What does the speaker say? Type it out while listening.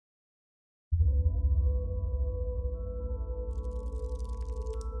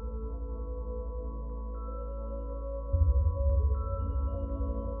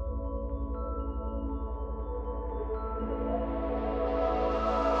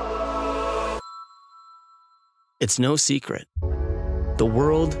It's no secret. The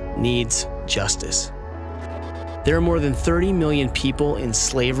world needs justice. There are more than 30 million people in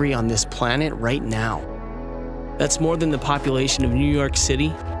slavery on this planet right now. That's more than the population of New York City,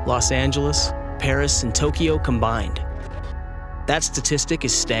 Los Angeles, Paris, and Tokyo combined. That statistic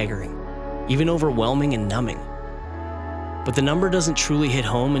is staggering, even overwhelming and numbing. But the number doesn't truly hit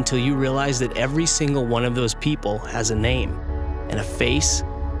home until you realize that every single one of those people has a name, and a face,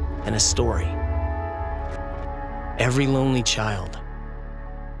 and a story. Every lonely child,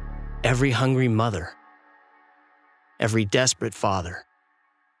 every hungry mother, every desperate father,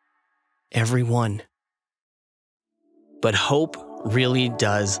 everyone. But hope really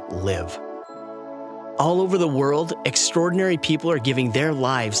does live. All over the world, extraordinary people are giving their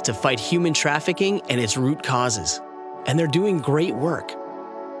lives to fight human trafficking and its root causes. And they're doing great work.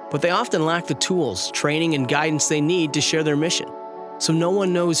 But they often lack the tools, training, and guidance they need to share their mission. So no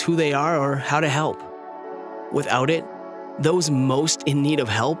one knows who they are or how to help. Without it, those most in need of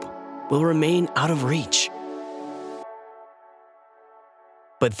help will remain out of reach.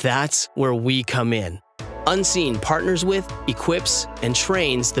 But that's where we come in. Unseen partners with, equips, and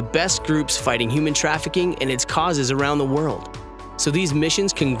trains the best groups fighting human trafficking and its causes around the world, so these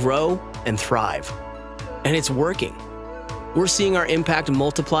missions can grow and thrive. And it's working. We're seeing our impact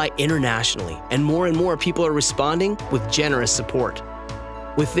multiply internationally, and more people are responding with generous support.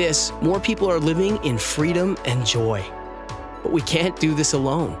 With this, more people are living in freedom and joy. But we can't do this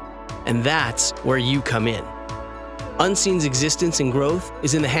alone, and that's where you come in. Unseen's existence and growth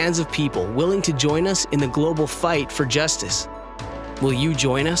is in the hands of people willing to join us in the global fight for justice. Will you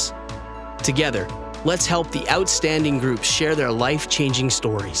join us? Together, let's help the outstanding groups share their life-changing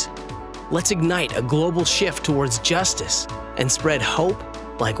stories. Let's ignite a global shift towards justice and spread hope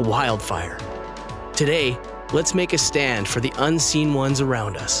like wildfire. Today, let's make a stand for the unseen ones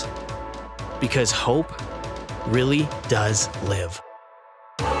around us. Because hope really does live.